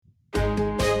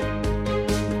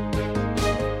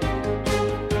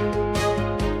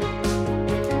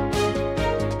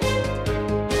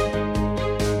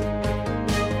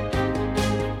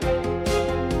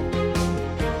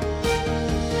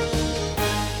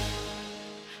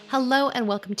Hello, and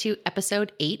welcome to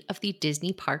episode 8 of the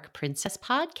Disney Park Princess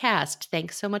Podcast.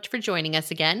 Thanks so much for joining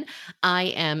us again. I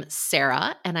am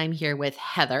Sara, and I'm here with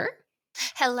Heather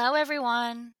Hello,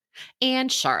 everyone. and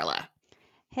Sharla.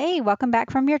 Hey, welcome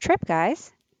back from your trip,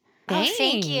 guys. Oh,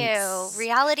 thank you. Thanks.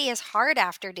 Reality is hard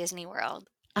after Disney World.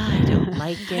 I don't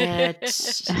like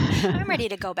it. I'm ready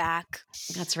to go back.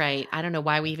 That's right. I don't know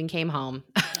why we even came home.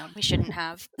 No, we shouldn't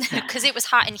have. Because it was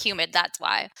hot and humid, that's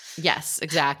why. Yes,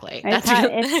 exactly.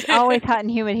 It's always hot and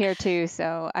humid here too,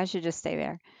 so I should just stay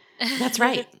there. That's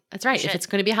right. That's right. If Should. it's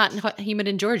going to be hot and humid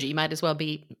in Georgia, you might as well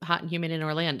be hot and humid in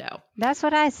Orlando. That's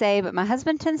what I say, but my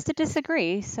husband tends to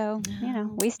disagree, so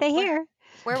we stay here.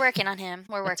 We're working on him.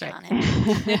 We're That's working right.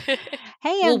 on him.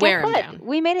 Hey, We'll guess wear him what? down.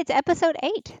 We made it to episode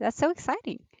 8. That's so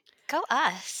exciting. Go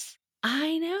us.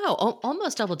 I know.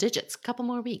 Almost double digits. A couple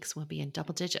more weeks, we'll be in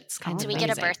double digits. Kind Do of we get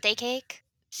a amazing. birthday cake?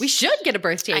 We should get a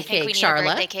birthday I cake, think we need Sharla. a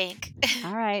birthday cake.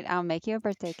 All right, I'll make you a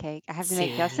birthday cake. I have to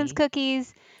make See. Justin's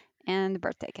cookies and the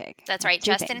birthday cake. That's right.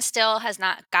 Two Justin things. still has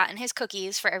not gotten his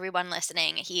cookies for everyone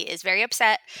listening. He is very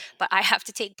upset, but I have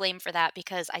to take blame for that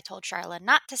because I told Sharla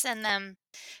not to send them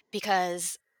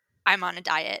because I'm on a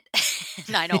diet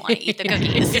and I don't want to eat the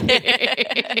cookies.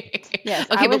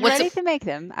 Yes, Okay, I but was ready to make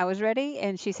them. I was ready,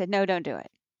 and she said, no, don't do it.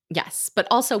 Yes, but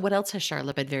also, what else has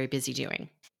Sharla been very busy doing?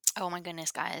 Oh my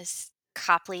goodness, guys.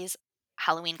 Copley's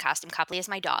Halloween costume. Copley is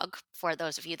my dog, for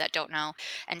those of you that don't know.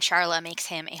 And Sharla makes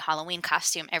him a Halloween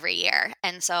costume every year.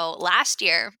 And so last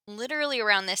year, literally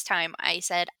around this time, I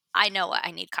said, I know what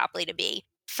I need Copley to be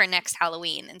for next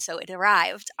Halloween. And so it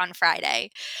arrived on Friday.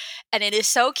 And it is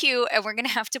so cute. And we're going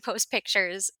to have to post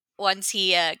pictures once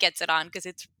he gets it on because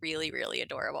it's really, really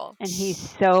adorable. And he's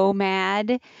so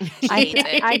mad.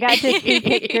 I got to see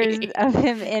pictures of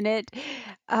him in it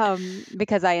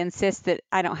because I insist that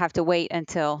I don't have to wait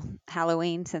until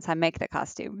Halloween since I make the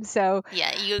costume. So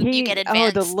yeah, you get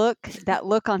advanced. that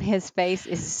look on his face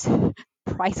is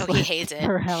priceless. Oh, he hates it.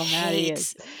 For how mad he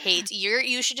is. Hates.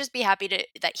 You should just be happy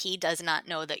that he does not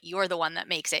know that you're the one that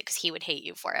makes it because he would hate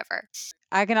you forever.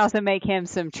 I can also make him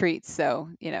some treats, so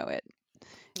it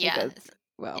Yeah. goes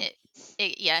well.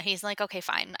 Yeah, he's like, okay,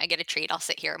 fine. I get a treat. I'll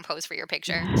sit here and pose for your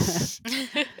picture.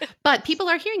 But people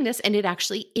are hearing this, and it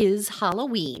actually is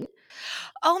Halloween.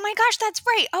 Oh my gosh, that's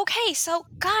right. Okay, so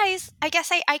guys, I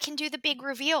guess I can do the big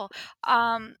reveal.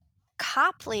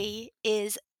 Copley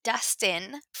is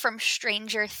Dustin from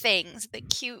Stranger Things, the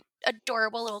cute,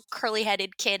 adorable little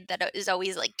curly-headed kid that is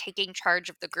always like taking charge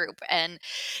of the group, and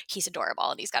he's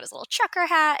adorable. And he's got his little trucker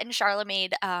hat, and Sharla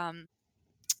made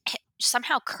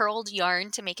somehow curled yarn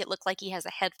to make it look like he has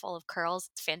a head full of curls.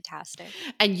 It's fantastic.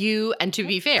 And to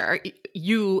be fair,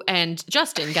 you and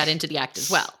Justin got into the act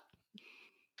as well.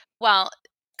 Well,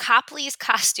 Copley's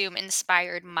costume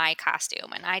inspired my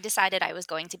costume, and I decided I was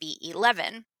going to be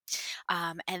 11.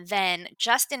 And then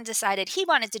Justin decided he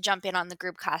wanted to jump in on the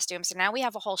group costume. So now we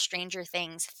have a whole Stranger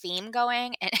Things theme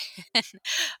going. And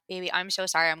baby, I'm so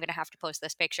sorry. I'm going to have to post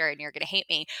this picture and you're going to hate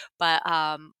me. But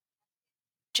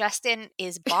Justin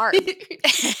is Barb.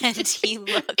 And he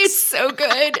looks... It's so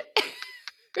good.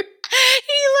 He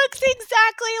looks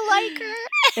exactly like her.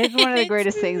 It's one of the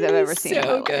greatest things I've ever seen.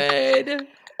 So good.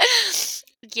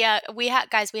 Yeah, we have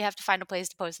to find a place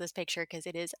to post this picture because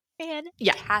it is fantastic.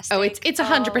 Yeah. Oh, it's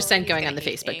 100% going on the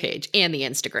Facebook page and the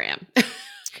Instagram.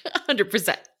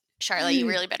 100%. Charlotte, you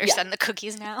really better send the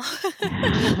cookies now.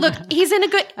 Look, he's in a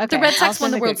good. Okay, the Red Sox I'll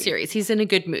won the send the World cookies. Series. He's in a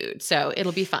good mood, so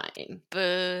it'll be fine.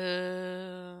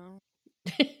 Boo.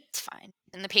 It's fine.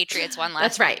 And the Patriots won last.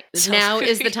 That's right. night, so- Now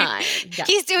is the time. Yeah.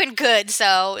 He's doing good,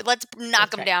 so let's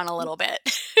knock him right. down a little bit.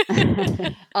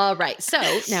 All right. So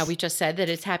now we just said that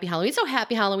it's Happy Halloween. So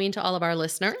Happy Halloween to all of our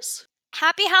listeners.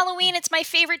 Happy Halloween. It's my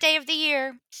favorite day of the year.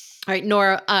 All right,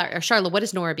 Nora or Sharla, what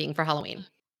is Nora being for Halloween?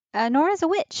 Nora's a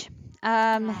witch.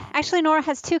 Actually, Nora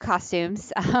has two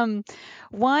costumes.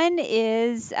 One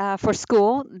is for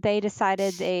school. They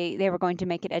decided they were going to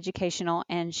make it educational,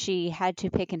 and she had to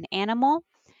pick an animal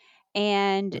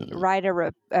and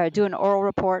do an oral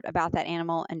report about that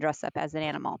animal and dress up as an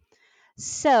animal.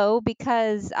 So,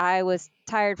 because I was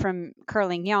tired from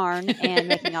curling yarn and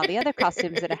making all the other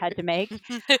costumes that I had to make,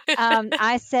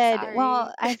 I said, Sorry.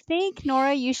 well, I think,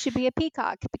 Nora, you should be a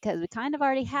peacock because we kind of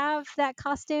already have that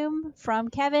costume from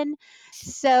Kevin.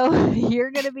 So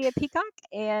you're going to be a peacock.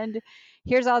 And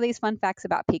here's all these fun facts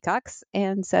about peacocks.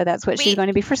 And so that's what she's Wait. going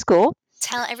to be for school.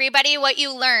 Tell everybody what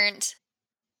you learned.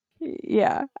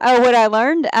 Yeah. Oh, what I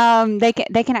learned,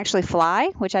 they can actually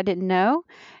fly, which I didn't know.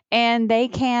 And they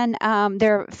can,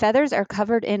 their feathers are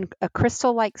covered in a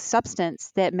crystal-like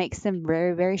substance that makes them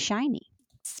very, very shiny.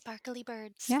 Sparkly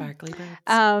birds. Yeah. Sparkly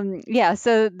birds. Yeah,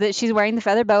 so she's wearing the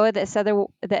feather boa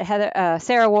that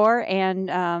Sarah wore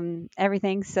and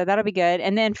everything. So that'll be good.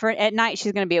 And then for at night,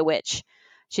 she's going to be a witch.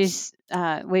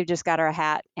 We've just got her a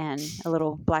hat and a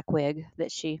little black wig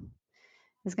that she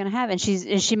is going to have, and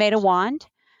she made a wand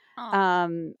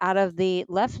Oh. out of the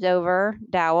leftover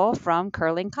dowel from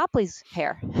curling Copley's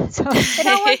hair. So it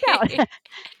all worked out.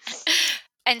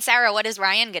 And Sarah, what is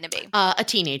Ryan going to be? A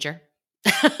teenager.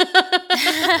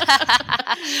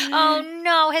 Oh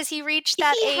no, has he reached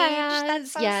that He age? That's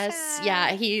has, so yes,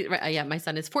 sad. yeah. My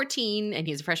son is 14 and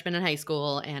he's a freshman in high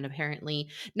school. And apparently,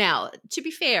 now to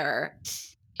be fair,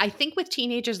 I think with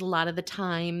teenagers, a lot of the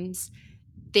times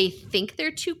they think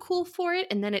they're too cool for it,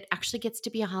 and then it actually gets to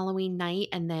be a Halloween night,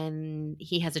 and then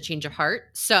he has a change of heart.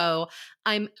 So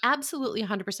I'm absolutely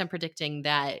 100% predicting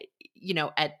that,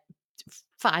 at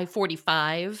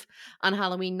 5:45 on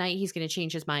Halloween night, he's going to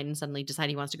change his mind and suddenly decide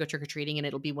he wants to go trick or treating, and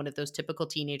it'll be one of those typical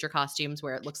teenager costumes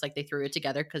where it looks like they threw it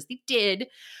together because they did.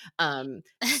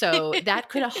 So that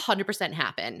could 100%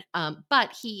 happen.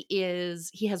 But he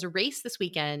has a race this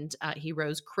weekend. He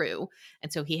rows crew,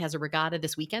 and so he has a regatta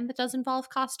this weekend that does involve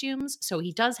costumes. So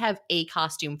he does have a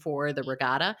costume for the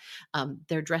regatta.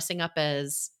 They're dressing up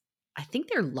as, I think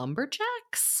they're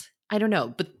lumberjacks. I don't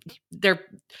know, but they're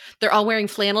all wearing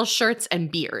flannel shirts and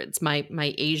beards. My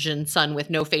Asian son with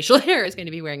no facial hair is going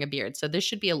to be wearing a beard, so this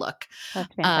should be a look.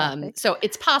 That's fantastic. So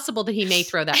it's possible that he may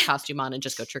throw that costume on and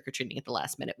just go trick or treating at the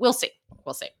last minute. We'll see.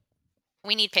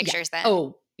 We need pictures then.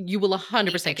 Oh, you will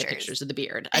 100% get pictures of the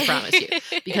beard. I promise you,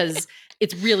 because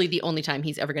it's really the only time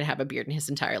he's ever going to have a beard in his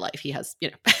entire life. He has,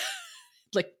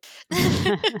 like,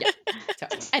 yeah. So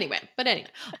anyway.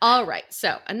 All right.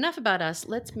 So enough about us.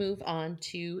 Let's move on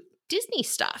to Disney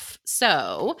stuff.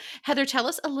 So Heather, tell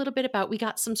us a little bit about, we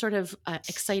got some sort of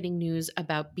exciting news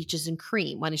about Beaches and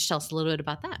Cream. Why don't you tell us a little bit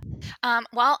about that?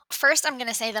 Well, first I'm going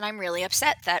to say that I'm really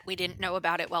upset that we didn't know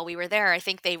about it while we were there. I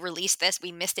think they released this.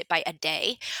 We missed it by a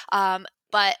day.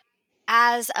 But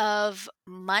as of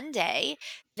Monday,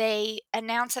 they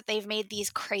announced that they've made these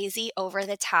crazy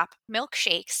over-the-top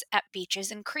milkshakes at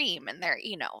Beaches and Cream. And they're,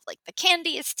 like the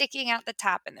candy is sticking out the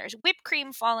top and there's whipped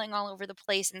cream falling all over the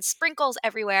place and sprinkles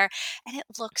everywhere. And it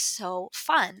looks so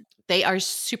fun. They are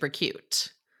super cute.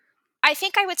 I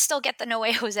think I would still get the No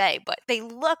Way Jose, but they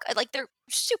look like they're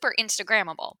super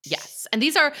Instagrammable. Yes. And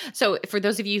these are, so for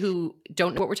those of you who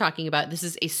don't know what we're talking about, this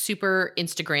is a super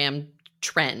Instagram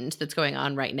trend that's going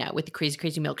on right now with the crazy,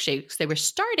 crazy milkshakes. They were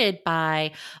started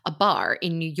by a bar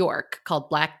in New York called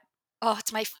Black. Oh,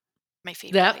 it's my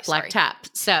favorite. That Black Tap.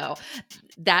 So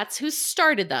that's who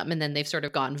started them. And then they've sort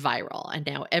of gone viral. And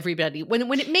now everybody, when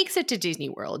it makes it to Disney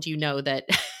World, you know that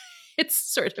it's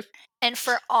sort of. And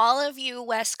for all of you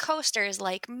West Coasters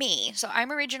like me, so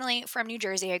I'm originally from New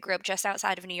Jersey. I grew up just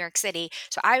outside of New York City.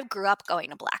 So I grew up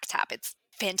going to Black Tap. It's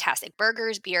fantastic.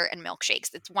 Burgers, beer, and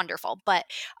milkshakes. It's wonderful. But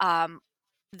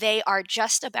they are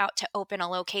just about to open a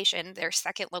location, their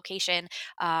second location,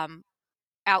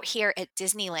 out here at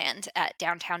Disneyland at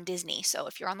Downtown Disney. So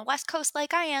if you're on the West Coast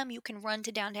like I am, you can run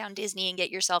to Downtown Disney and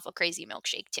get yourself a crazy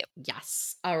milkshake too.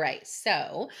 Yes. All right.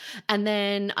 So, and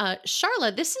then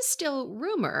Sharla, this is still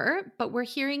rumor, but we're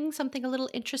hearing something a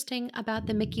little interesting about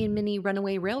the Mickey and Minnie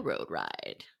Runaway Railroad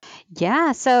ride.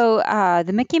 Yeah, so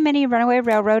the Mickey and Minnie Runaway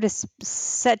Railroad is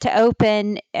set to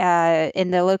open in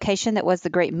the location that was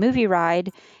the Great Movie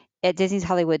Ride at Disney's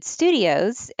Hollywood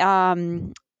Studios.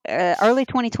 Early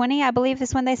 2020, I believe,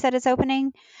 is when they said it's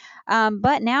opening.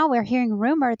 But now we're hearing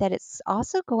rumor that it's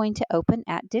also going to open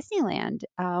at Disneyland,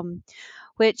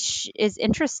 which is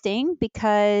interesting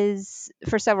because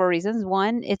for several reasons.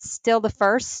 One, it's still the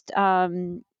first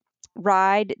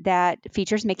ride that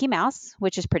features Mickey Mouse,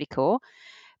 which is pretty cool.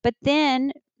 But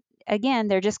then again,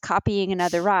 they're just copying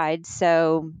another ride.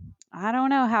 So I don't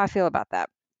know how I feel about that.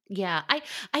 Yeah, I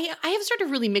have sort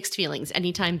of really mixed feelings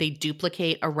anytime they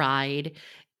duplicate a ride,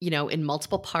 in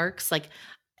multiple parks. Like,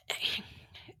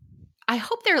 I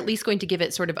hope they're at least going to give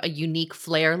it sort of a unique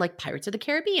flair, like Pirates of the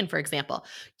Caribbean, for example.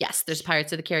 Yes, there's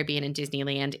Pirates of the Caribbean in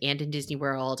Disneyland and in Disney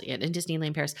World and in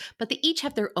Disneyland Paris, but they each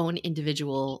have their own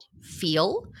individual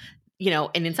feel,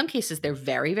 and in some cases they're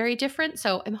very, very different.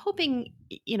 So I'm hoping,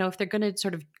 if they're going to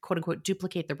sort of quote unquote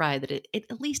duplicate the ride, that it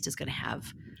at least is going to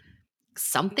have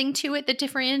something to it that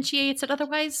differentiates it.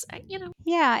 Otherwise,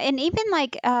 Yeah, and even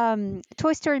like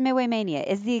Toy Story Midway Mania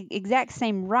is the exact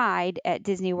same ride at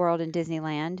Disney World and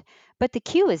Disneyland, but the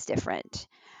queue is different.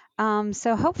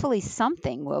 So hopefully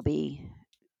something will be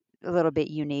a little bit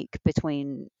unique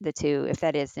between the two, if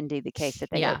that is indeed the case that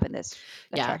they Yeah. open this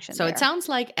Yeah. attraction So it there. sounds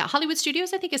like Hollywood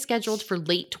Studios, I think, is scheduled for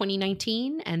late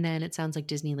 2019. And then it sounds like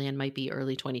Disneyland might be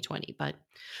early 2020. But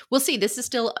we'll see. This is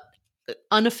still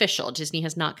unofficial. Disney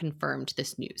has not confirmed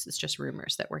this news. It's just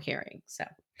rumors that we're hearing. So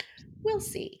we'll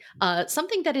see.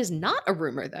 Something that is not a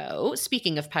rumor, though,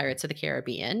 speaking of Pirates of the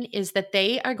Caribbean, is that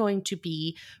they are going to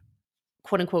be,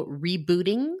 quote unquote,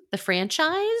 rebooting the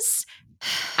franchise.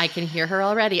 I can hear her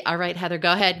already. All right, Heather,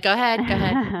 go ahead. Go ahead. Go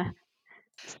ahead.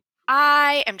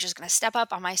 I am just going to step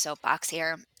up on my soapbox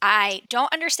here. I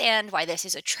don't understand why this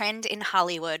is a trend in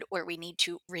Hollywood where we need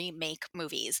to remake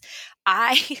movies.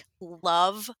 I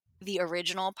love the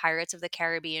original Pirates of the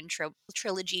Caribbean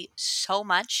trilogy so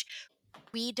much.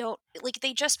 We don't, like,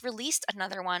 they just released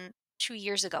another one 2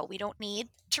 years ago. We don't need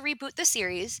to reboot the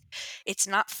series. It's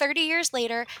not 30 years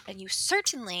later, and you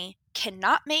certainly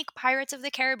cannot make Pirates of the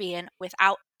Caribbean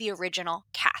without the original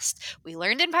cast. We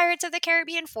learned in Pirates of the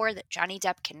Caribbean 4 that Johnny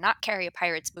Depp cannot carry a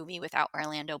Pirates movie without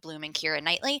Orlando Bloom and Keira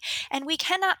Knightley, and we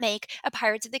cannot make a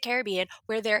Pirates of the Caribbean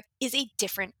where there is a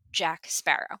different Jack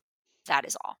Sparrow. That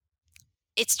is all.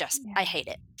 It's just, Yeah. I hate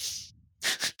it.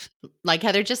 Like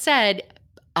Heather just said,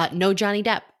 no Johnny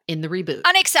Depp in the reboot.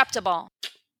 Unacceptable.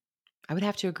 I would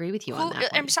have to agree with you on that one.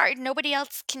 I'm sorry, nobody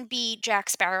else can be Jack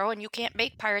Sparrow, and you can't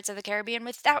make Pirates of the Caribbean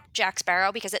without Jack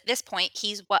Sparrow, because at this point,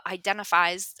 he's what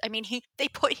identifies. I mean, they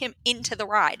put him into the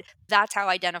ride. That's how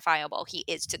identifiable he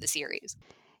is to the series.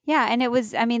 Yeah, and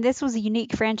this was a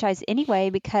unique franchise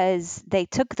anyway because they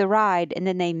took the ride and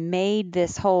then they made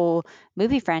this whole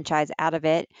movie franchise out of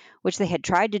it, which they had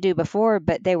tried to do before,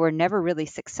 but they were never really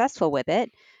successful with it.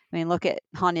 I mean, look at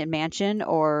Haunted Mansion,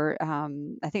 or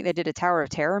I think they did a Tower of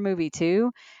Terror movie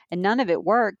too, and none of it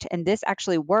worked. And this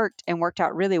actually worked and worked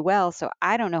out really well. So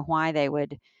I don't know why they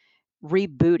would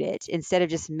reboot it instead of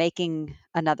just making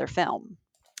another film.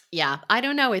 Yeah, I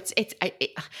don't know.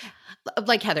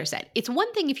 Like Heather said, it's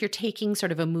one thing if you're taking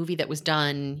sort of a movie that was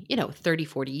done, 30,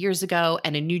 40 years ago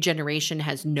and a new generation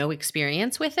has no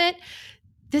experience with it.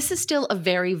 This is still a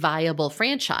very viable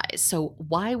franchise. So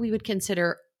why we would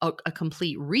consider a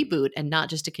complete reboot and not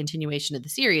just a continuation of the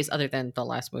series, other than the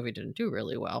last movie didn't do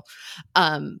really well.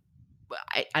 I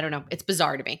don't know. It's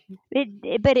bizarre to me.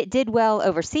 But it did well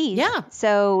overseas. Yeah.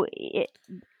 So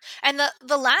And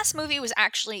the last movie was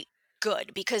actually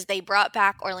good because they brought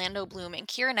back Orlando Bloom and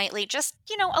Keira Knightley, just,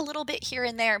 a little bit here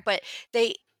and there, but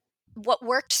what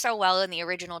worked so well in the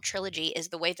original trilogy is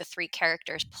the way the three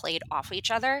characters played off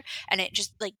each other, and it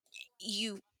just, like,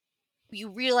 you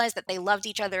realize that they loved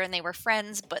each other and they were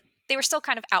friends, but they were still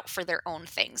kind of out for their own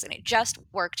things, and it just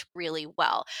worked really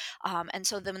well. And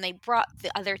so then when they brought the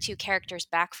other two characters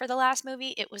back for the last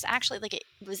movie, it was actually like it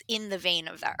was in the vein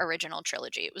of that original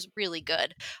trilogy. It was really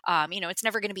good. It's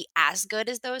never going to be as good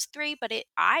as those three, but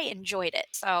I enjoyed it.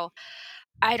 So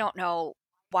I don't know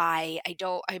why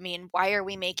why are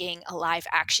we making a live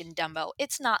action Dumbo?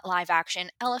 It's not live action.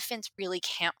 Elephants really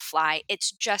can't fly.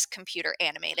 It's just computer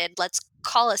animated. Let's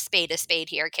call a spade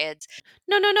here, kids.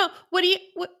 No. What do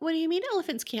you mean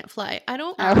elephants can't fly? I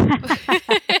don't.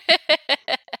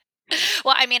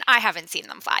 Well, I haven't seen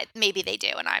them fly. Maybe they do,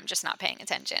 and I'm just not paying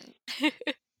attention.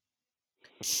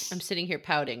 I'm sitting here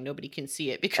pouting. Nobody can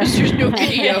see it because there's no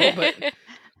video, but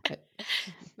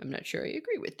I'm not sure I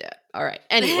agree with that. All right.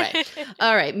 Anyway.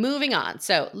 All right. Moving on.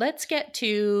 So let's get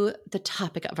to the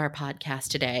topic of our podcast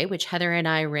today, which Heather and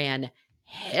I ran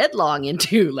headlong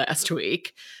into last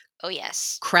week. Oh,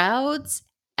 yes. Crowds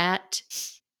at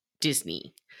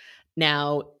Disney.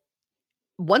 Now,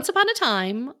 once upon a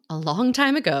time, a long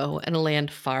time ago, in a land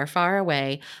far, far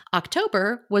away,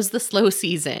 October was the slow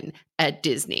season at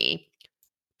Disney.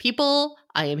 People,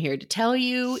 I am here to tell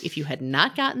you, if you had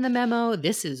not gotten the memo,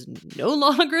 this is no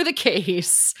longer the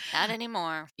case. Not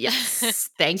anymore. Yes.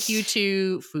 Thank you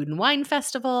to Food and Wine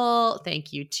Festival.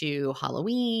 Thank you to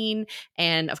Halloween.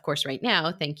 And of course, right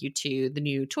now, thank you to the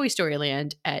new Toy Story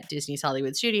Land at Disney's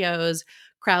Hollywood Studios.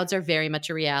 Crowds are very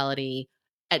much a reality.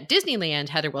 At Disneyland,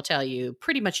 Heather will tell you,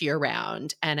 pretty much year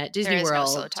round. And at Disney there is World,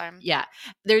 no slow time. Yeah,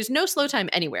 there's no slow time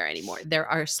anywhere anymore. There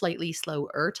are slightly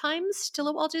slower times still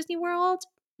at Walt Disney World,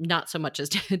 not so much as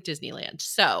Disneyland.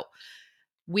 So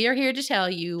we are here to tell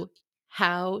you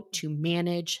how to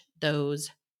manage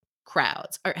those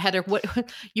crowds. Or Heather, what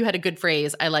you had a good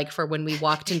phrase I like for when we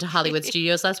walked into Hollywood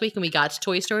Studios last week and we got to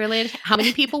Toy Story Land. How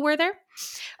many people were there?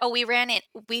 Oh,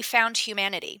 we found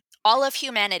humanity. All of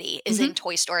humanity is in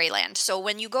Toy Story Land. So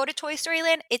when you go to Toy Story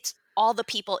Land, it's all the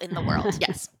people in the world.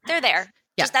 Yes. They're there.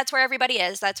 Yeah. Just that's where everybody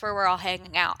is. That's where we're all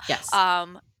hanging out. Yes.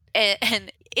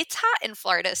 And it's hot in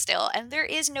Florida still, and there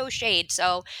is no shade.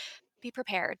 So be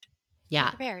prepared. Be Yeah.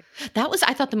 prepared. That was,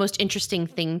 I thought, the most interesting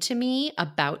thing to me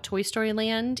about Toy Story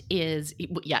Land is,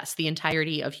 yes, the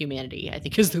entirety of humanity, I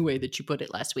think is the way that you put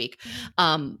it last week. Mhm.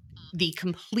 Um, the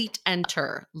complete and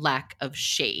utter lack of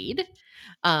shade,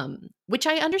 which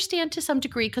I understand to some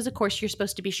degree because, of course, you're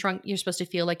supposed to be shrunk. You're supposed to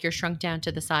feel like you're shrunk down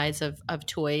to the size of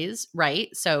toys,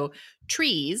 right? So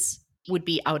trees would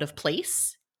be out of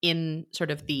place in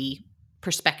sort of the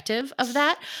perspective of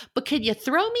that. But could you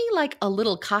throw me like a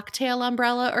little cocktail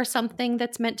umbrella or something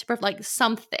that's meant to like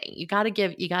something? You got to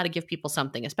give people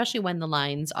something, especially when the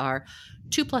lines are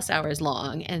 2+ hours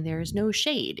long and there's no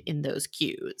shade in those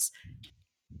queues.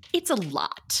 It's a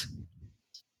lot.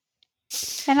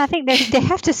 And I think they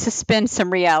have to suspend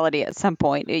some reality at some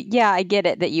point. Yeah, I get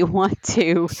it that you want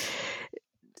to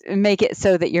make it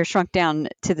so that you're shrunk down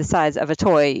to the size of a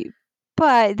toy,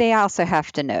 but they also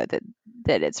have to know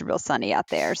that it's real sunny out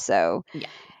there. So Yeah,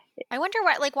 I wonder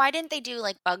why didn't they do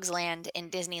like Bugs Land in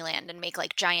Disneyland and make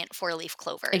like giant four-leaf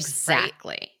clovers, right?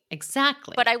 exactly. But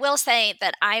Exactly. I will say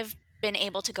that I've been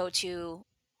able to go to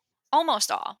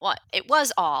almost all. Well, it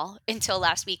was all until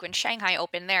last week when Shanghai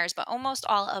opened theirs, but almost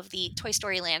all of the Toy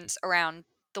Story lands around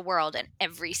the world, and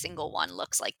every single one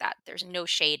looks like that. There's no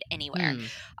shade anywhere.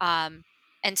 Hmm. Um,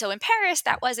 and so in Paris,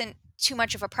 that wasn't too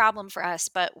much of a problem for us,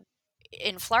 but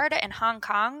in Florida and Hong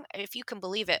Kong, if you can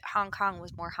believe it, Hong Kong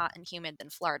was more hot and humid than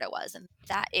Florida was, and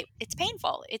it's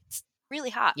painful. It's really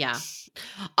hot. Yeah.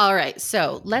 All right.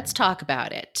 So let's talk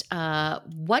about it.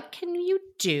 What can you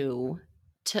do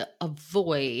to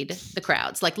avoid the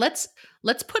crowds? Like let's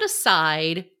put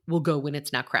aside we'll go when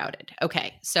it's not crowded.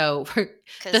 Okay. So for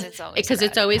Because it's always because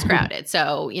it's crowded. always crowded.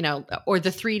 So, or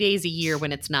the 3 days a year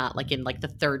when it's not, like in like the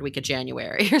third week of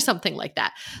January or something like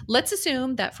that. Let's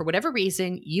assume that for whatever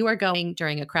reason you are going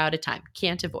during a crowded time.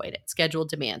 Can't avoid it. Schedule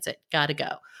demands it. Got to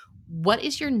go. What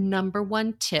is your number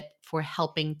one tip for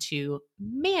helping to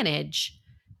manage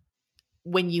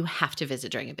when you have to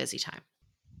visit during a busy time?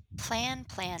 Plan,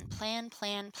 plan, plan,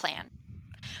 plan, plan.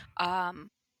 Um,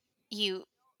 you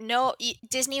know,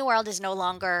 Disney World is no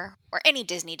longer, or any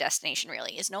Disney destination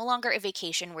really, is no longer a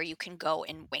vacation where you can go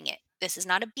and wing it. This is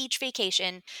not a beach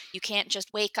vacation. You can't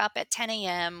just wake up at 10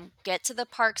 a.m., get to the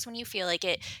parks when you feel like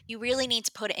it. You really need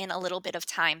to put in a little bit of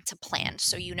time to plan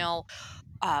so you know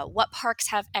what parks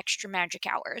have extra magic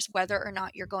hours, whether or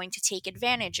not you're going to take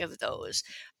advantage of those.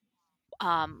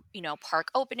 Park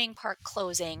opening, park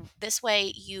closing. This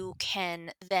way you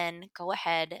can then go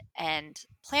ahead and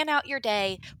plan out your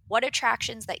day, what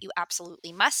attractions that you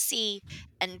absolutely must see,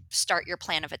 and start your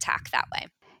plan of attack that way.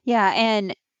 yeah,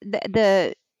 and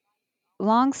the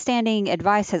long-standing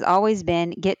advice has always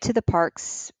been get to the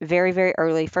parks very, very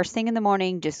early, first thing in the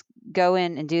morning. Just go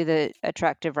in and do the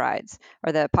attractive rides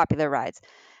or the popular rides.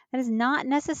 That is not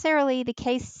necessarily the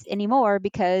case anymore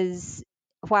because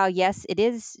while yes, it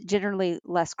is generally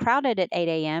less crowded at 8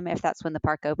 a.m. if that's when the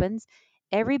park opens,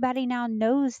 everybody now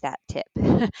knows that tip.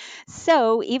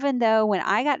 So even though when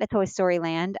I got to Toy Story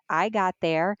Land, I got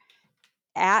there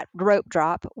at rope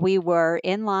drop, we were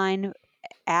in line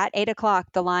at 8 o'clock.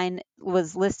 The line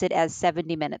was listed as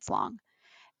 70 minutes long.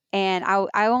 And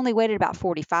I only waited about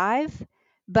 45,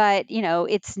 but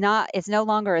it's no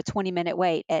longer a 20-minute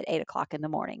wait at 8 o'clock in the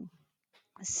morning.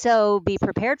 So be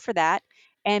prepared for that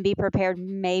and be prepared.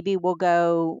 Maybe we'll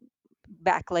go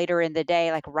back later in the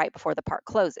day, like right before the park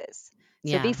closes.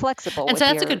 So be Yeah. flexible And so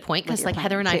with that's a good point with because, your like,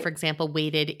 Heather planning and I, too. for example,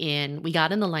 we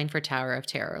got in the line for Tower of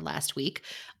Terror last week.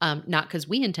 Not because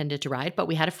we intended to ride, but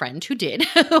we had a friend who did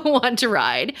want to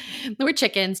ride. We're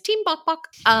chickens, team bok bok.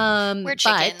 We're But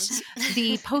chickens.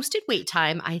 the posted wait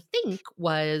time, I think,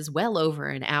 was well over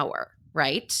an hour,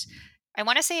 right? I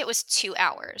want to say it was 2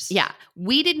 hours. Yeah,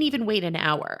 we didn't even wait an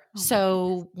hour. Oh my goodness.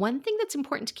 So, one thing that's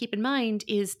important to keep in mind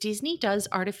is Disney does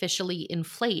artificially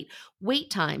inflate wait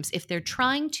times if they're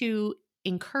trying to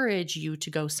encourage you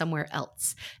to go somewhere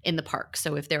else in the park.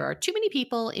 So, if there are too many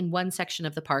people in one section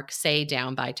of the park, say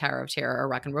down by Tower of Terror or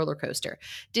Rock and Roller Coaster,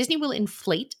 Disney will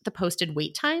inflate the posted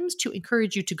wait times to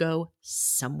encourage you to go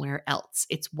somewhere else.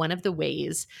 It's one of the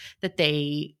ways that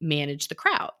they manage the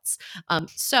crowds.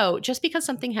 So just because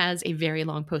something has a very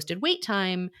long posted wait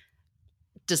time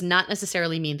does not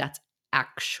necessarily mean that's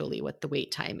actually what the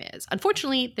wait time is.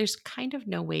 Unfortunately, there's kind of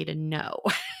no way to know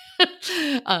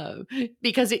um,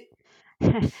 because it,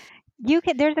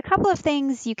 There's a couple of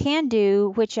things you can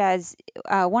do, which as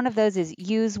one of those is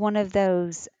use one of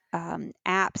those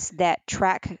apps that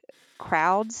track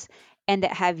crowds and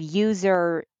that have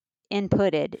user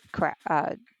inputted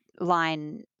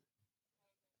line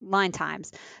line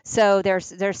times. So there's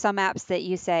some apps that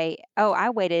you say, "Oh, I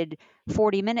waited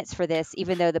 40 minutes for this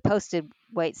even though the posted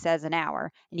wait says an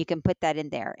hour," and you can put that in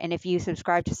there. And if you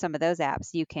subscribe to some of those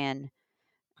apps, you can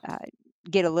uh,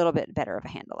 get a little bit better of a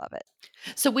handle of it.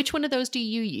 So which one of those do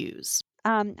you use?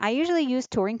 I usually use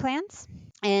touring plans,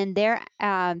 and their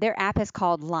app is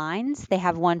called Lines. They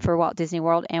have one for Walt Disney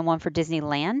World and one for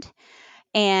Disneyland.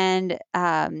 And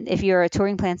if you're a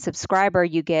touring plan subscriber,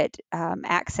 you get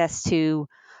access to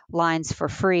Lines for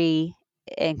free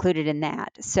included in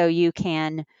that. So you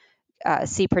can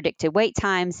see predicted wait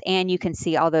times, and you can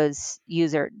see all the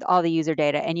user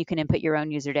data, and you can input your own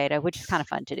user data, which is kind of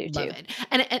fun to do Love too.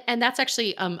 it. And that's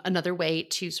actually another way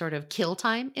to sort of kill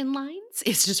time in lines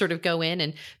is to sort of go in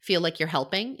and feel like you're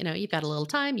helping. You know, you've got a little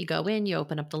time, you go in, you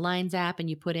open up the Lines app and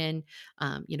you put in,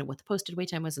 what the posted wait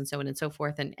time was and so on and so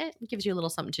forth. And it gives you a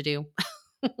little something to do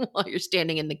while you're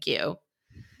standing in the queue.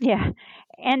 Yeah,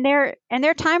 and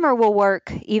their timer will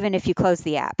work even if you close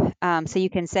the app. So you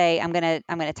can say, I'm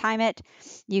gonna time it.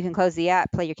 You can close the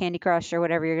app, play your Candy Crush or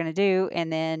whatever you're gonna do,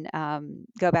 and then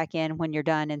go back in when you're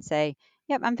done and say,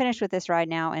 "Yep, I'm finished with this ride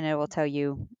now," and it will tell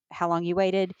you how long you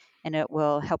waited, and it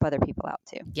will help other people out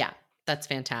too. Yeah, that's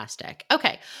fantastic.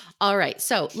 Okay. All right.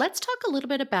 So let's talk a little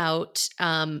bit about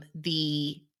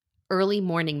the early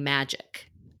morning magic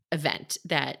event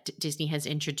that Disney has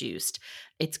introduced.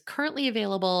 It's currently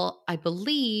available, I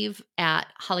believe, at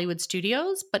Hollywood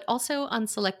Studios, but also on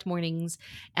select mornings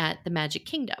at the Magic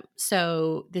Kingdom.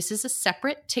 So this is a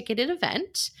separate ticketed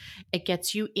event. It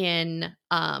gets you in,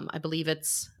 I believe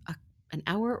it's an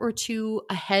hour or two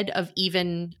ahead of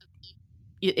even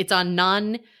it's on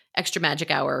non extra magic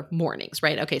hour mornings,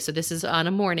 right? Okay, so this is on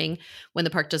a morning when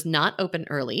the park does not open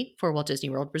early for Walt Disney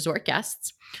World Resort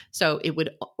guests. So it would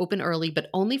open early, but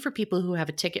only for people who have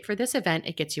a ticket for this event.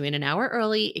 It gets you in an hour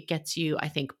early. It gets you, I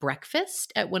think,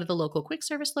 breakfast at one of the local quick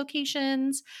service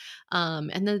locations.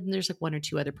 And then there's like one or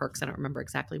two other perks. I don't remember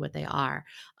exactly what they are.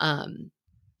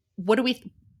 What do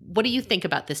we what do you think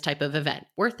about this type of event?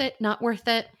 Worth it? Not worth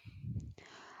it?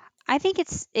 I think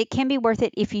it can be worth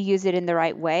it if you use it in the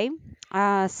right way,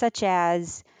 such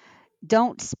as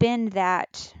don't spend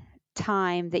that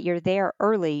time that you're there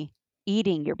early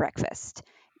eating your breakfast.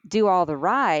 Do all the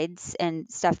rides and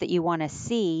stuff that you want to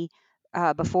see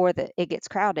before it gets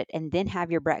crowded, and then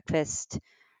have your breakfast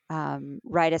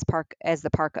right as the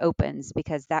park opens,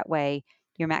 because that way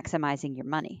you're maximizing your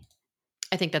money.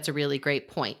 I think that's a really great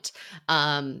point.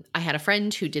 I had a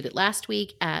friend who did it last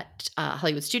week at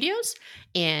Hollywood Studios,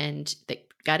 and they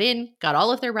got in, got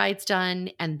all of their rides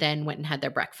done, and then went and had their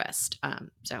breakfast.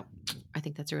 So I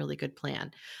think that's a really good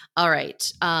plan. All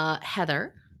right,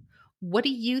 Heather, what do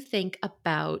you think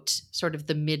about sort of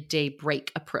the midday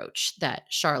break approach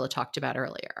that Sharla talked about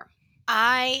earlier?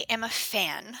 I am a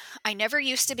fan. I never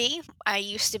used to be. I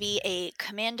used to be a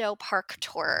commando park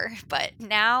tourer, but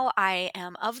now I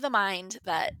am of the mind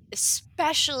that,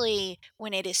 especially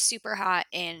when it is super hot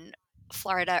in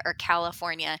Florida or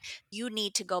California, you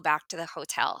need to go back to the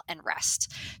hotel and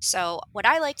rest. So, what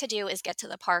I like to do is get to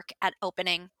the park at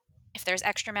opening. If there's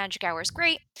extra magic hours,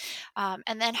 great.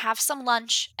 And then have some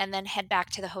lunch and then head back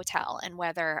to the hotel. And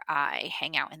whether I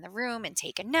hang out in the room and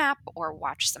take a nap or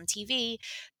watch some TV,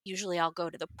 usually I'll go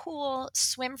to the pool,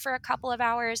 swim for a couple of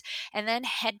hours, and then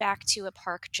head back to a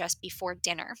park just before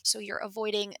dinner. So you're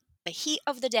avoiding the heat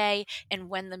of the day and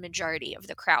when the majority of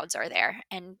the crowds are there.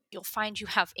 And you'll find you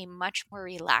have a much more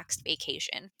relaxed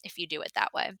vacation if you do it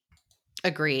that way.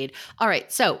 Agreed. All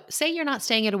right. So, say you're not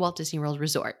staying at a Walt Disney World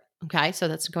resort. Okay. So,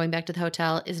 that's going back to the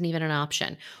hotel isn't even an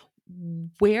option.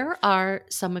 Where are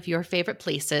some of your favorite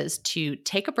places to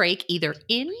take a break, either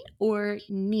in or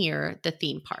near the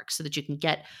theme park, so that you can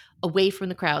get away from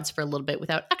the crowds for a little bit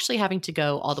without actually having to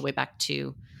go all the way back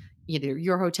to either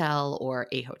your hotel or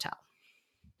a hotel?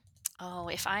 Oh,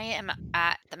 if I am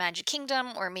at the Magic Kingdom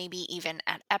or maybe even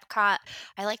at Epcot,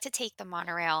 I like to take the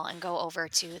monorail and go over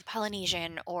to the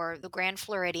Polynesian or the Grand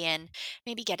Floridian,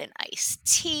 maybe get an iced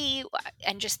tea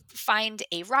and just find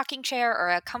a rocking chair or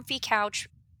a comfy couch,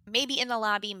 maybe in the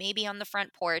lobby, maybe on the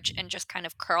front porch, and just kind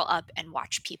of curl up and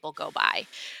watch people go by.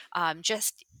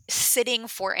 Just sitting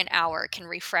for an hour can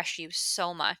refresh you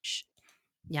so much.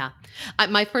 Yeah.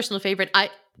 My personal favorite,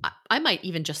 I might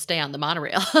even just stay on the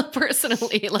monorail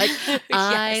personally. Like,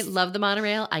 I Yes. love the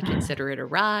monorail. I consider it a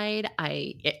ride.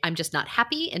 I'm just not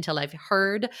happy until I've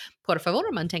heard "Por favor,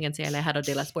 manténganse alejado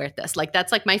de las puertas." Like,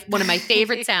 that's like my one of my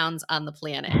favorite sounds on the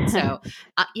planet. So,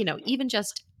 even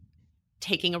just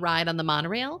taking a ride on the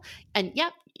monorail, and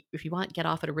yep, if you want, get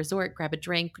off at a resort, grab a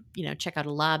drink, check out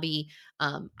a lobby.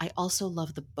 I also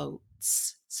love the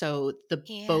boats. So the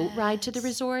boat ride to the Yes.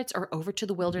 resorts or over to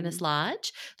the Wilderness Mhm.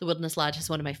 Lodge. The Wilderness Lodge is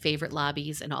one of my favorite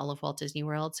lobbies in all of Walt Disney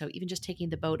World. So even just taking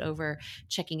the boat over,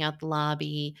 checking out the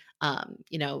lobby,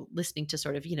 listening to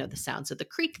sort of, the sounds of the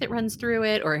creek that runs through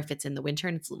it, or if it's in the winter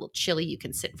and it's a little chilly, you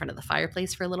can sit in front of the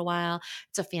fireplace for a little while.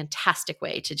 It's a fantastic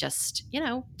way to just,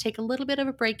 take a little bit of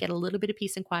a break, get a little bit of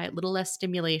peace and quiet, a little less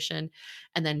stimulation,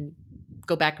 and then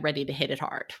go back ready to hit it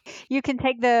hard. You can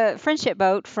take the friendship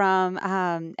boat from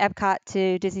Epcot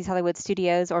to Disney's Hollywood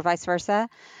Studios or vice versa.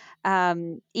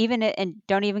 And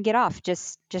don't even get off.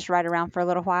 Just ride around for a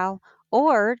little while,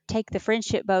 or take the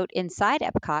friendship boat inside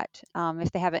Epcot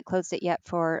if they haven't closed it yet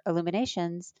for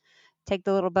illuminations. Take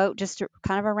the little boat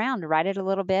kind of around, ride it a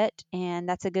little bit, and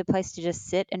that's a good place to just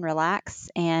sit and relax.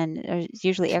 And there's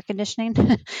usually air conditioning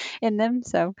in them,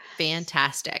 so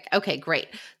Fantastic. Okay, great.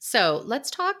 So let's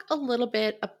talk a little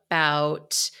bit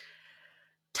about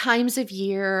times of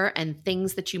year and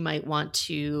things that you might want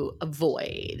to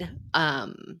avoid.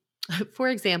 For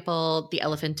example, the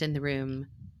elephant in the room,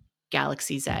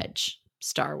 Galaxy's Edge,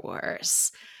 Star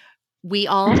Wars. We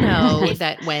all know If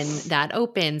that when that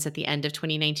opens at the end of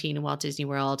 2019 in Walt Disney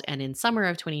World and in summer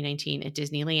of 2019 at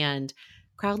Disneyland,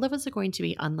 crowd levels are going to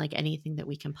be unlike anything that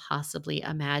we can possibly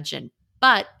imagine.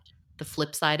 But the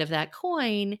flip side of that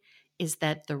coin is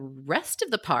that the rest of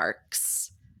the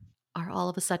parks are all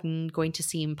of a sudden going to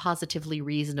seem positively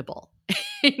reasonable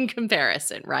in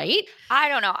comparison, right? I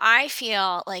don't know, I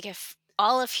feel like if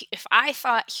I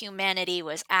thought humanity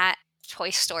was at Toy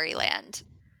Story Land,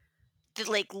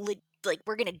 like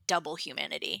we're gonna double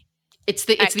humanity It's at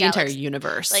the entire Galaxy.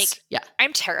 universe. Like, Yeah.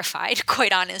 I'm terrified,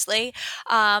 quite honestly.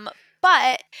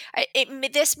 But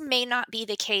this may not be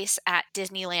the case at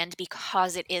Disneyland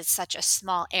because it is such a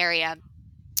small area.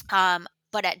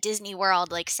 But at Disney World,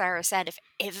 like Sarah said, if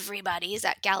everybody's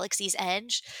at Galaxy's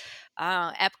Edge,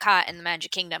 Epcot and the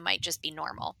Magic Kingdom might just be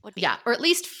normal. Would be Yeah, or at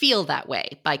least feel that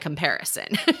way by comparison.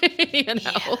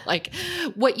 yeah. Like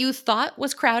what you thought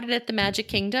was crowded at the Magic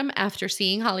Kingdom after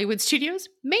seeing Hollywood Studios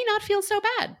may not feel so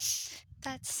bad.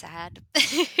 That's sad.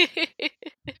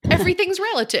 Everything's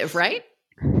relative, right?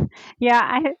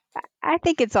 yeah, I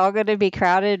think it's all going to be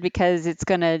crowded because it's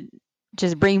going to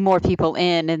just bring more people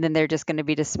in, and then they're just going to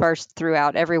be dispersed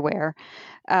throughout everywhere.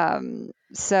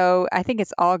 So I think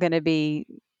it's all going to be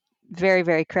very,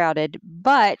 very crowded.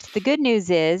 But the good news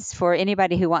is for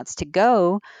anybody who wants to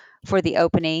go for the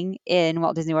opening in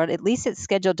Walt Disney World, at least it's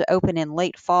scheduled to open in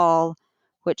late fall,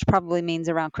 which probably means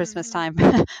around Christmas Mhm. time.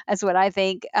 That's what I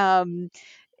think.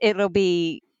 It'll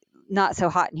be not so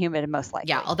hot and humid, most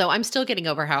Yeah, likely. although I'm still getting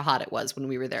over how hot it was when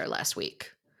we were there last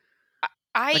week.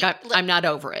 Like I I'm not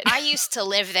over it. I used to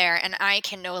live there, and I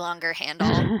can no longer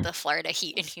handle the Florida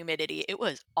heat and humidity. It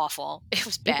was awful. It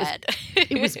was It was bad.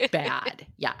 it was bad.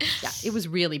 Yeah, yeah, it was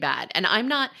really bad. And I'm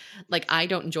not like I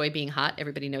don't enjoy being hot.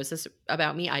 Everybody knows this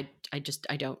about me. I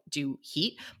don't do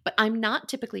heat, but I'm not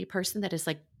typically a person that is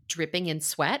like dripping in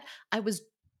sweat. I was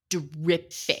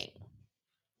dripping,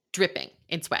 dripping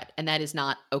in sweat, and that is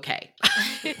not okay.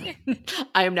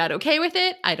 I am not okay with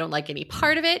it. I don't like any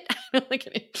part of it. I don't like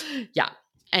any. Yeah.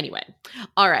 Anyway.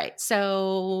 All right.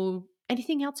 So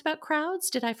anything else about crowds?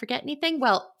 Did I forget anything?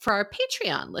 Well, for our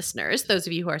Patreon listeners, those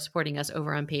of you who are supporting us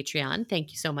over on Patreon,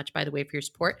 thank you so much, by the way, for your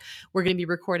support. We're going to be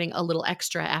recording a little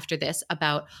extra after this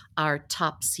about our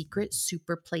top secret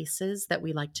super places that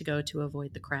we like to go to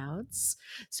avoid the crowds.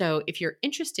 So if you're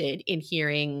interested in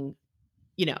hearing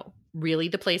really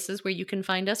the places where you can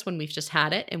find us when we've just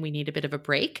had it and we need a bit of a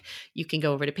break, you can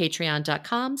go over to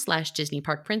patreon.com/Disney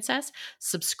Park Princess,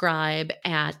 subscribe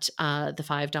at the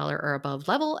 $5 or above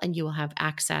level, and you will have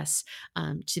access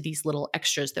to these little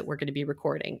extras that we're going to be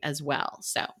recording as well.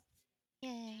 So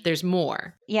Yay. there's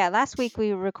more. Yeah, last week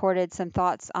we recorded some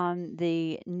thoughts on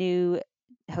the new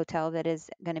hotel that is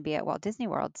going to be at Walt Disney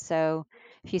World. So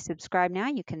if you subscribe now,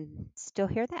 you can still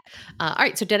hear that. All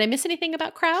right. So did I miss anything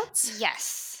about crowds?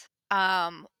 Yes.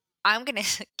 I'm going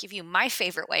to give you my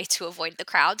favorite way to avoid the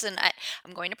crowds. And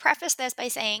I'm going to preface this by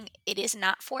saying it is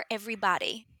not for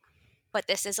everybody, but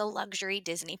this is a luxury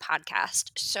Disney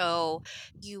podcast. So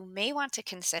you may want to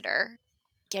consider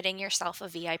getting yourself a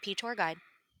VIP tour guide.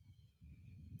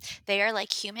 They are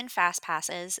like human fast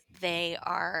passes. They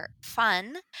are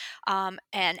fun.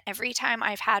 And every time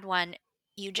I've had one,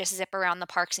 you just zip around the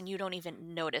parks and you don't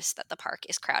even notice that the park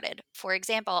is crowded. For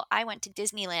example, I went to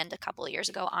Disneyland a couple of years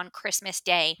ago on Christmas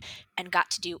Day and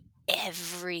got to do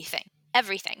everything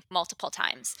multiple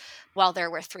times while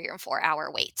there were 3 or 4 hour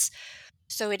waits.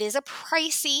 So it is a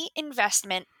pricey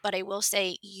investment, but I will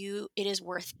say it is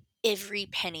worth every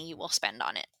penny you will spend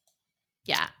on it.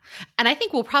 Yeah. And I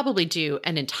think we'll probably do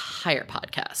an entire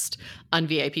podcast on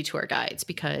VIP tour guides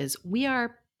because we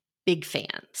are big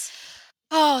fans.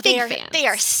 Oh, Big they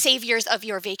are fans. saviors of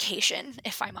your vacation,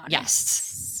 if I'm honest.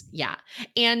 Yes. Yeah.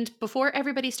 And before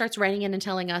everybody starts writing in and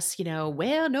telling us,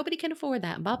 well, nobody can afford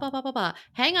that, blah, blah, blah, blah, blah,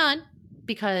 hang on,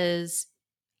 because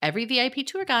every VIP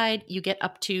tour guide, you get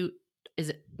up to, is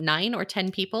it 9 or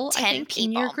 10 people, I 10 think,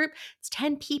 in your people. group? It's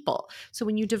 10 people. So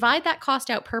when you divide that cost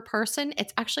out per person,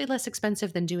 it's actually less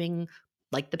expensive than doing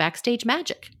like the Backstage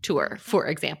Magic tour, for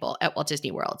example, at Walt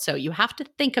Disney World. So you have to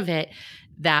think of it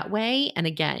that way. And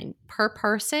again, per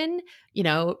person,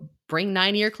 bring 9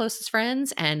 of your closest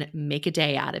friends and make a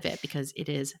day out of it because it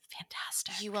is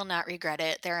fantastic. You will not regret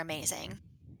it. They're amazing.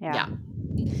 Yeah.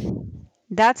 Yeah.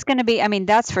 That's going to be, I mean,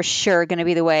 that's for sure going to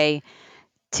be the way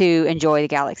to enjoy the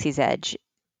Galaxy's Edge.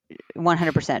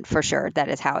 100% for sure. That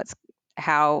is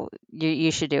how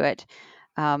you should do it.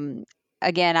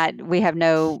 Again, we have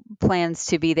no plans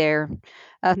to be there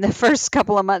the first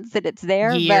couple of months that it's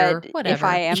there, Year, but if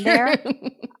I whatever. am there,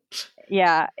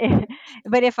 yeah,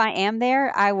 but if I am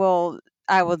there, I will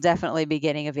definitely be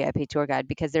getting a VIP tour guide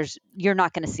because you're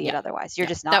not going to see it Yeah. otherwise. You're Yeah.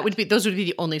 just not. Those would be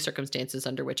the only circumstances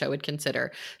under which I would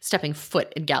consider stepping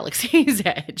foot in Galaxy's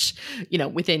Edge,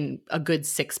 within a good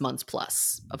 6 months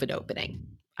plus of an opening,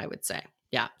 I would say.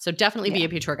 Yeah. So definitely Yeah.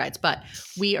 VIP tour guides, but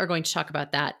we are going to talk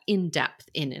about that in depth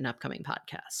in an upcoming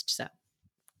podcast. So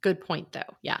good point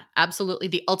though. Yeah, absolutely.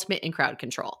 The ultimate in crowd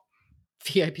control.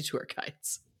 VIP tour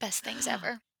guides. Best things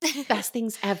ever. Best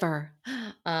things ever.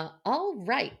 All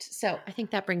right. So I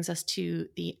think that brings us to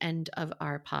the end of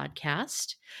our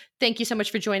podcast. Thank you so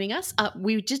much for joining us.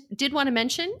 We just did want to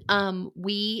mention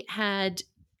we had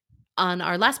on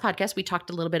our last podcast, we talked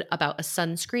a little bit about a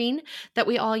sunscreen that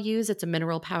we all use. It's a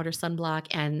mineral powder sunblock.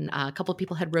 And a couple of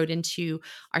people had wrote into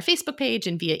our Facebook page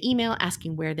and via email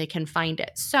asking where they can find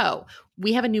it. So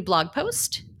we have a new blog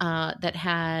post that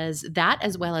has that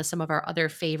as well as some of our other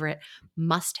favorite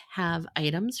must-have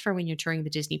items for when you're touring the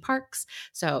Disney parks.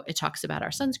 So it talks about our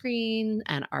sunscreen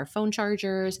and our phone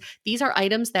chargers. These are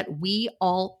items that we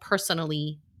all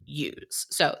personally use.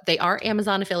 So they are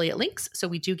Amazon affiliate links. So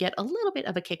we do get a little bit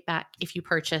of a kickback if you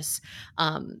purchase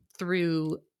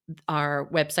through our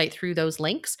website through those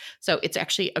links. So it's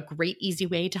actually a great, easy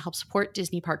way to help support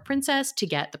Disney Park Princess to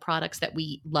get the products that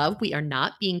we love. We are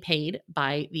not being paid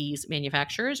by these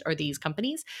manufacturers or these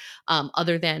companies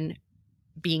other than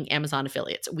being Amazon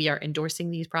affiliates. We are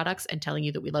endorsing these products and telling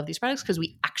you that we love these products because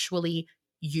we actually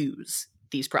use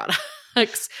these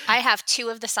products. I have 2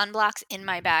 of the sunblocks in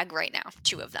my bag right now.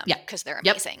 2 of them. Yeah. Because they're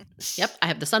amazing. Yep. I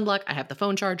have the sunblock. I have the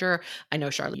phone charger. I know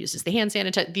Sharla uses the hand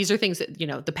sanitizer. These are things that,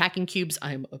 the packing cubes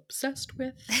I'm obsessed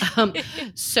with.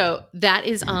 So that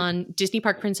is on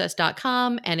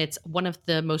DisneyParkPrincess.com. And it's one of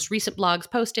the most recent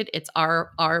blogs posted. It's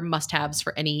our must-haves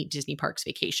for any Disney Parks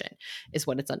vacation is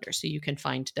what it's under. So you can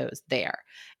find those there.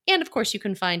 And of course, you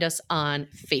can find us on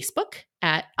Facebook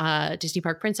at Disney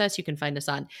Park Princess. You can find us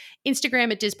on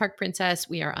Instagram at Dis Park Princess.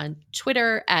 We are on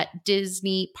Twitter at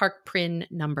Disney Park Prin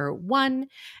 #1.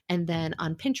 And then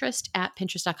on Pinterest at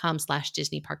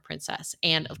Pinterest.com/Disney Park Princess.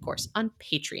 And of course, on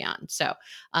Patreon. So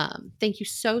thank you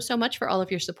so, so much for all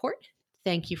of your support.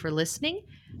 Thank you for listening.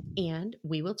 And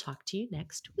we will talk to you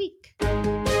next week.